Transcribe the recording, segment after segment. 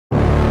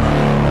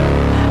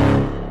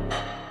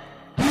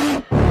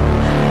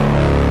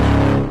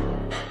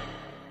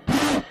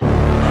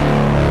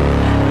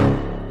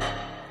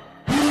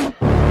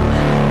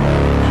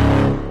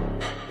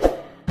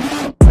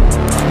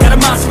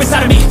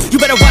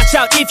watch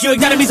out if you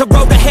ignite him. He's a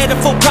road ahead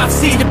of full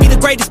prophecy, to be the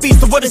greatest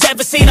beast the world has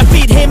ever seen. I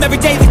feed him every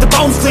day like the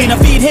bones clean. I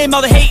feed him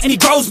all the hate and he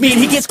grows me, and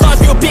he gets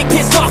claws real big,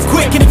 pissed off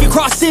quick. And if you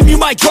cross him, you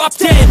might drop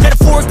dead.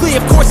 Metaphorically,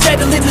 of course,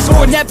 settling the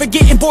score, never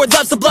getting bored,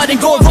 loves the blood and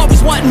gore,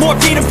 always wanting more,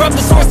 freedom from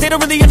the source. They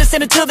don't really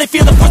understand until they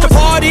feel the force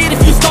departed.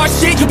 If you start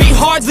shit, you'll be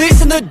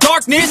heartless in the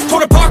darkness,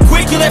 torn apart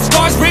quick, you left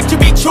scars ripped,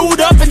 you'll be chewed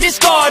up and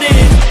discarded.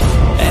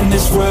 And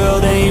this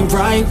world ain't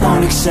right,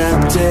 won't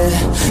accept it.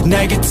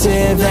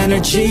 Negative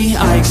energy,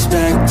 I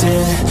expect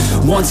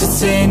it. Once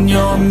it's in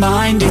your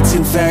mind, it's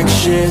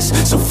infectious.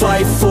 So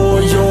fight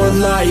for your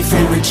life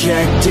and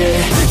reject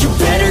it. You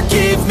better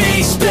give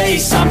me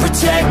space, I'm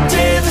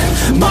protective.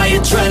 My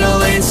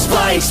adrenaline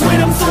spikes when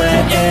I'm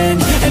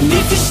threatened. And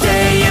if you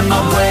stay in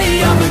my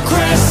way, I'm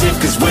aggressive.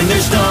 Cause when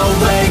there's no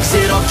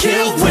exit, I'll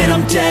kill when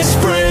I'm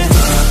desperate.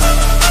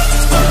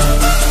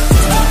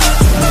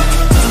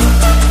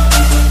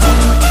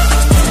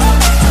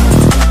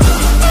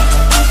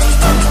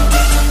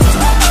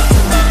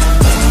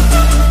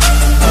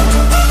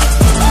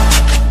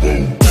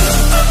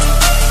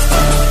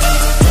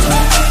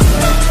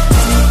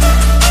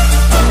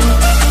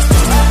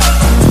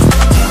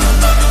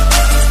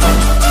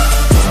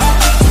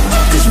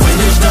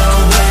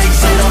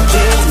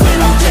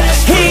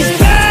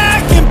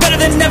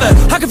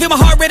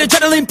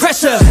 Adrenaline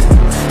pressure,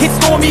 it's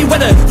stormy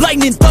weather,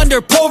 lightning,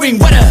 thunder, pouring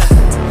weather.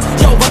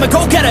 Yo, I'm a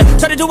go-getter,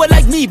 try to do it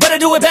like me, but I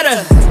do it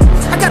better.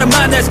 I got a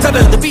mind that's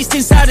clever, the beast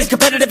inside is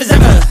competitive as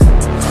ever.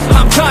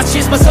 I'm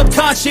conscious, my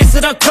subconscious,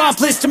 an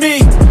accomplice to me.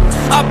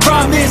 I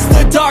promise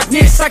the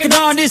darkness, I can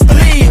honest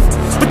believe.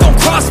 But don't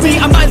cross me,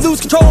 I might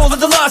lose control of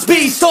the lost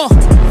beast.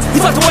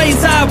 He's locked away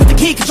inside with the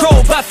key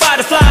controlled by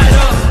fight or flight.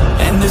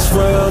 And this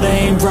world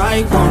ain't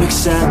right, won't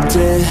accept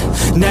it.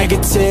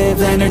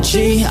 Negative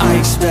energy, I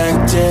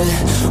expect it.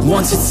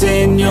 Once it's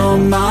in your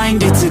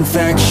mind, it's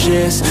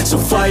infectious. So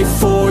fight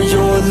for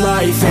your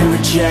life and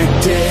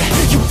reject it.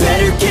 You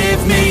better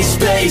give me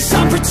space,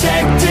 I'm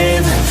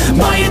protective.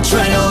 My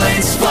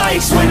adrenaline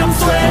spikes when I'm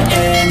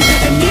threatened.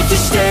 And if you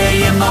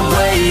stay in my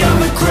way,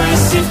 I'm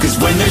aggressive. Cause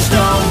when there's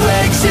no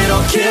exit,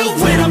 I'll kill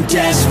when I'm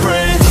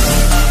desperate.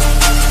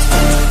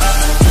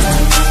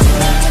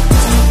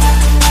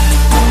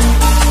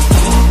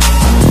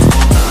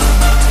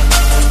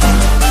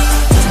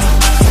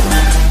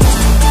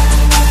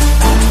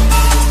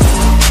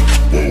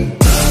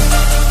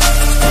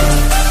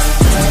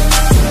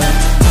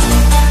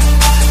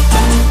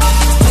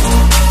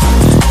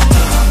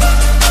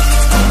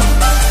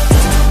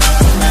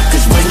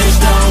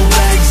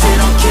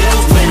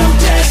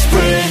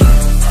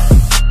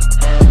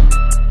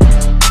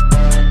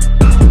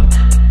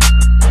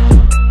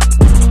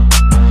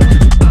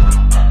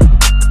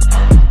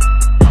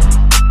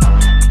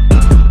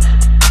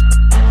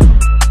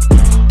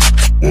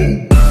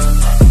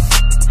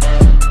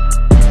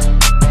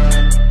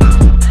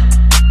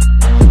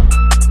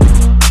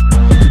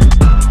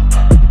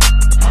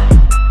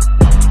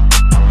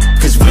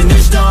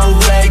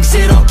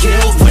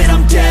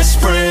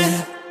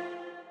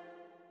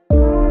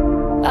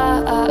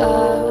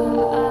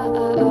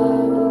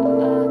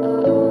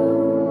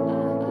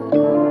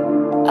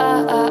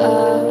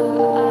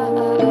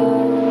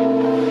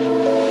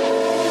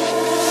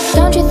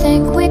 Don't you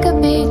think we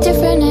could be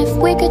different if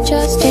we could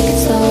just take it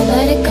slow,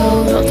 let it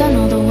go, roll down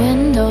all the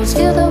windows,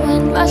 feel the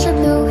wind rush the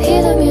blue,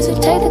 hear the music,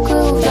 take the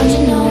groove. Don't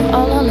you know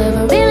all I'll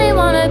ever really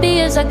wanna be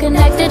is a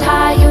connected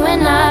high, you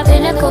and I,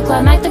 pinnacle,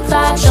 climactic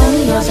vibe. Show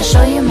me yours, I'll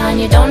show you mine,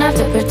 you don't have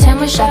to pretend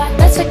we're shy.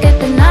 Let's forget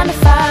the 9 to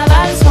 5,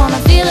 I just wanna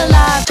feel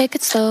alive. Take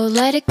it slow,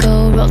 let it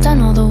go, roll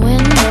down all the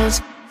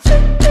windows.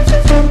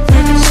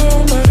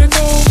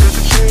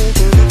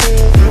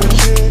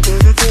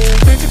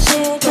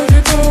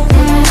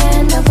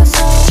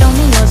 Show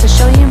me yours, I'll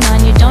show you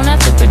mine, you don't have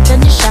to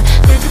pretend you're shy.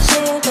 Take it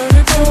slow, let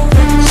it go,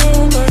 take it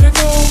slow, let it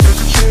go.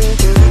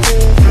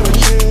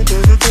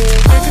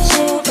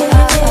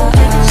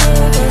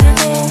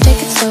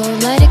 Take it slow,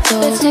 let it go.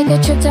 Let's take a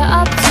trip to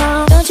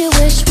uptown. Don't you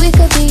wish we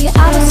could be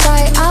out of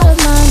sight, out of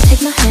mind?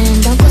 Take my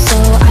hand, don't go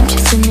slow, I'm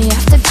chasing the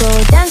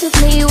afterglow. Dance with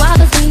me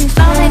wildly,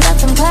 finally got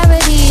some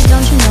clarity.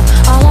 Don't you know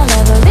all I'll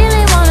ever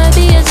really wanna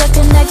be is a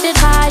connected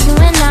high, you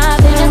and I,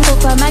 pinnacle,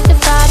 climactic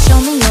vibe. Show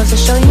me yours, I'll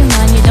show you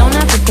mine, you don't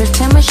have to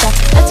pretend we're shy.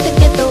 Let's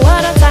forget the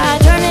world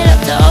outside, turn it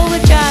up to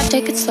overdrive.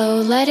 Take it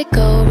slow, let it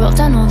go, roll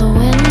down all the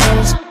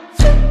windows.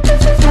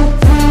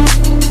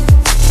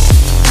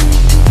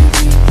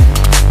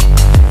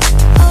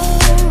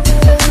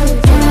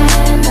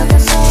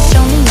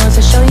 Show me yours,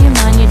 I'll show you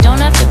mine, you don't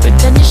have to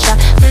pretend you're shy.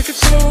 Take it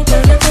slow,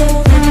 let it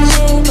go, take it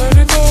slow, let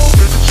it go.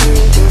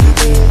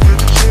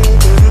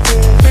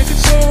 Take it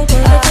slow,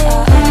 let it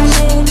go, take it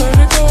slow, let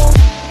it go.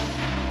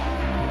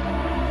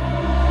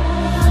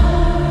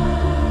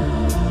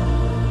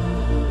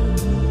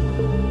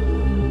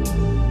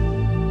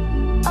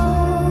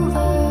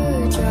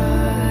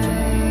 Overdrive.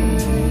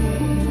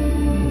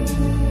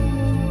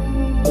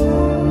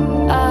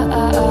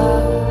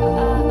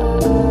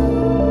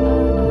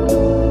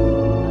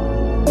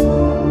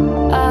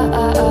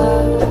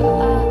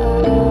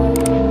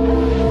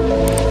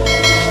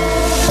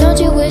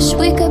 wish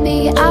we could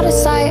be out of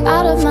sight,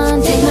 out of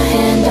mind? Take my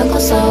hand, don't go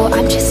slow,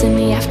 I'm chasing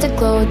the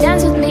afterglow.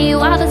 Dance with me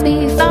while this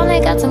beat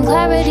finally got some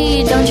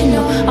clarity. Don't you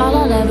know, all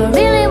I'll ever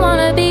really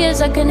wanna be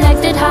is a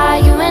connected high.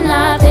 You and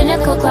I,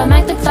 pinnacle,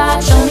 climactic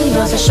vibe. Show me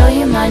yours, I'll show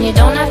you mine. You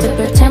don't have to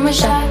pretend we're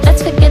shy.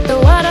 Let's forget the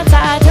world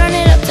outside, turn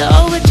it up to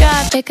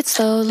overdrive. Take it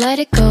slow, let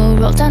it go,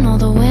 roll down all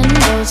the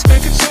windows.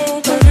 Take it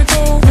slow, let it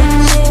go, let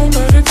it go,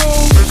 let it go.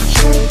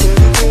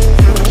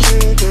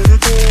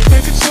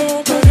 Take it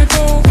slow, let it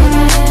go. Take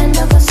my hand,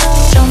 don't go slow.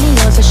 Show me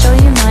yours, I'll show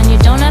you mine. You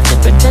don't have to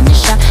pretend you're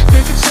shy.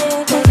 Take it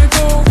slow, let it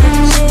go, let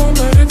it go,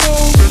 let it go.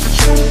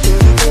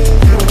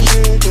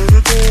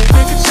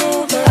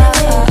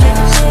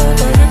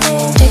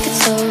 Take it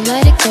slow,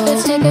 let it go.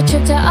 Let's take a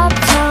trip to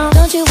uptown.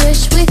 Don't you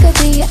wish we could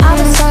be out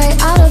of sight,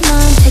 out of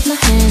mind? Take my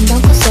hand,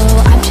 don't go slow,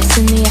 I'm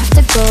chasing the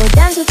afterglow.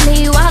 Dance with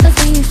me while the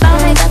beat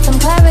finally got some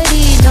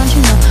clarity. Don't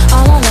you know,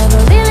 all I'll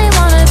ever really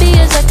wanna be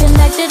is a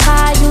connected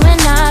high. You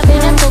and I,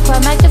 pinnacle,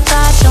 climactic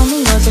vibe. Show me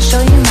yours, I'll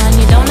show you mine.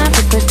 You don't have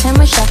to pretend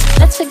we're shy.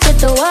 Let's forget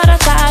the world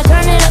outside,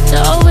 turn it up to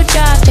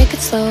overdrive. Take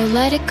it slow,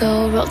 let it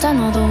go, roll down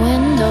all the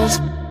windows.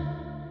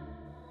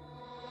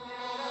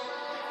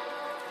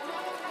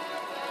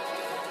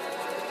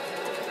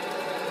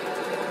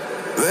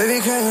 Baby,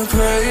 can you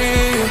pray,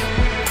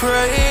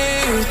 pray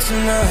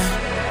tonight?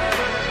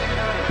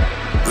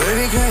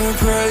 Baby, can you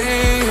pray,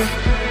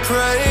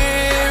 pray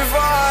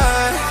for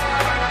us?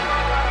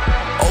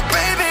 Oh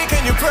baby,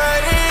 can you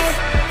pray?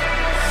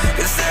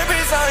 'Cause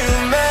every time you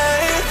make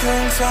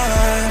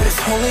time, it's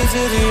holy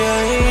to the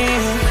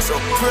end. So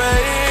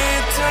pray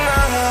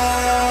tonight.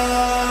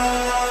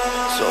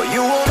 So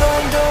you won't know,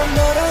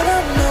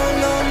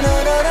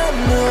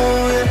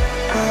 yeah.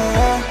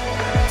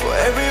 For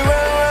every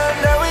run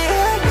that we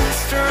had,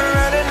 Mr.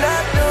 Right and I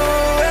do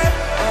it.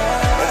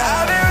 But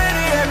I'll be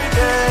ready every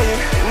day.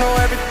 You know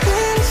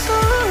everything's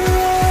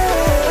alright.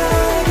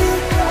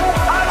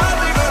 Are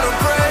we gonna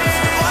pray?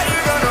 Are you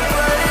gonna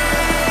pray?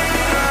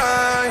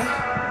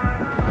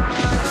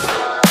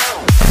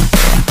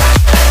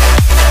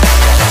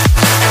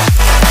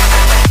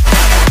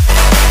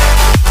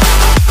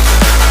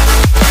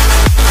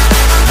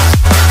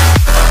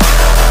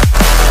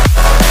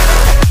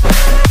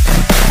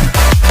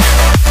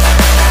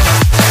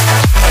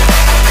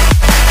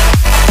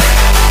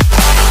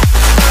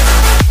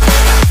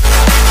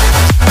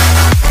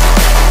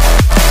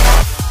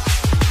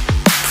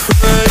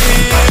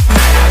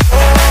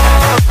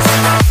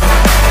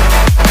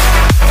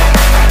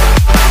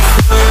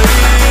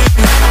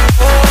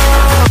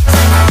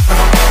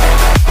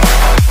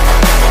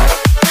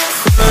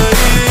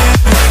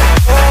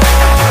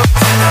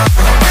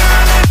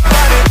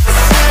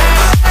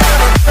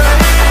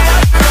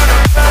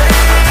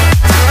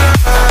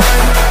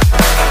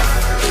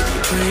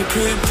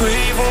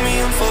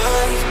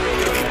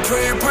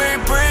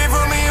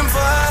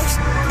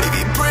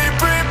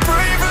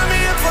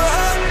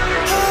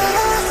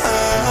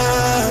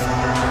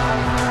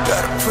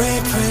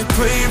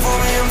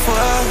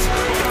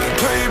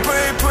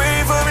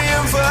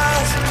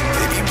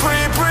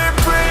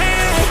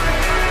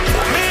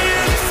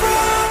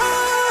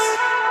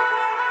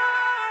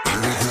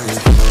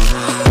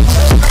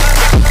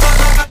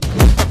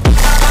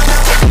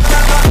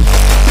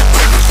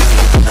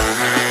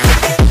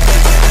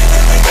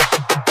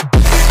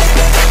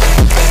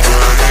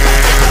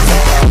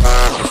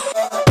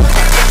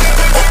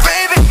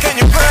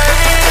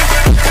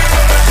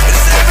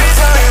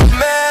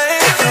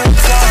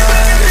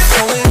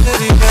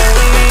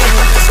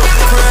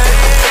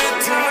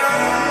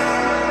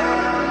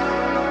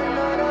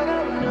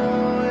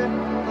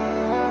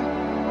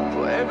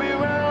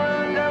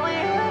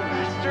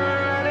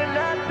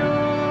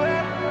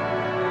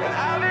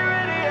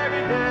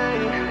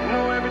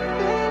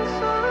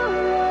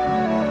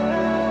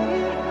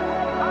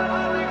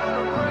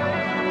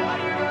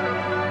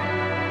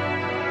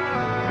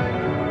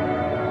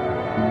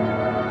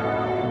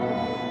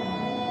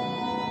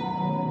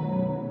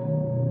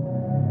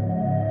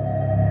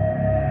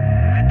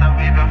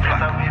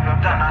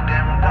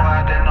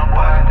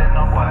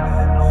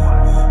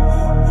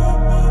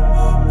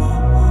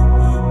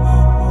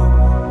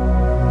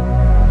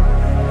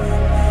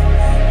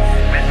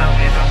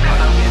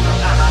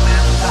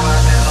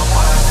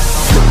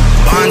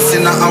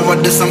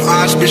 Some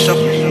archbishop.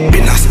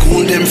 Been a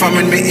school them from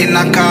when me in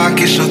a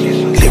khaki shop.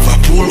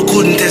 Liverpool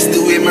couldn't test the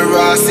way me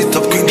raw sit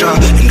up. Quick draw,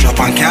 him drop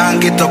and can't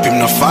get up. Him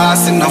not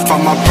fast enough for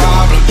my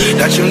problem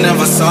that you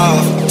never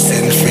solve.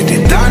 Send for the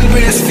Dan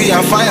brace for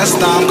a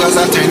firestorm, 'cause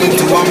I turn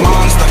into a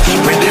monster.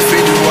 Ready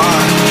for the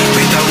war,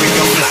 better we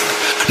go black.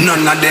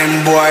 None of them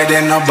boy,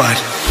 they no bad.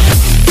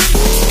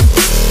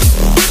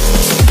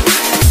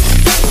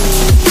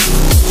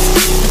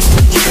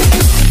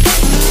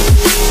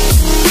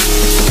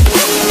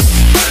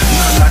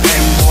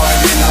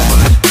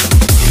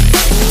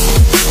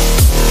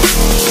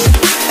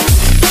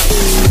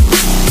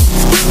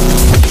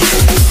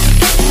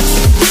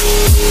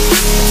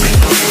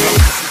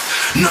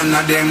 None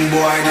of them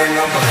boy, they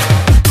no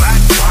bad.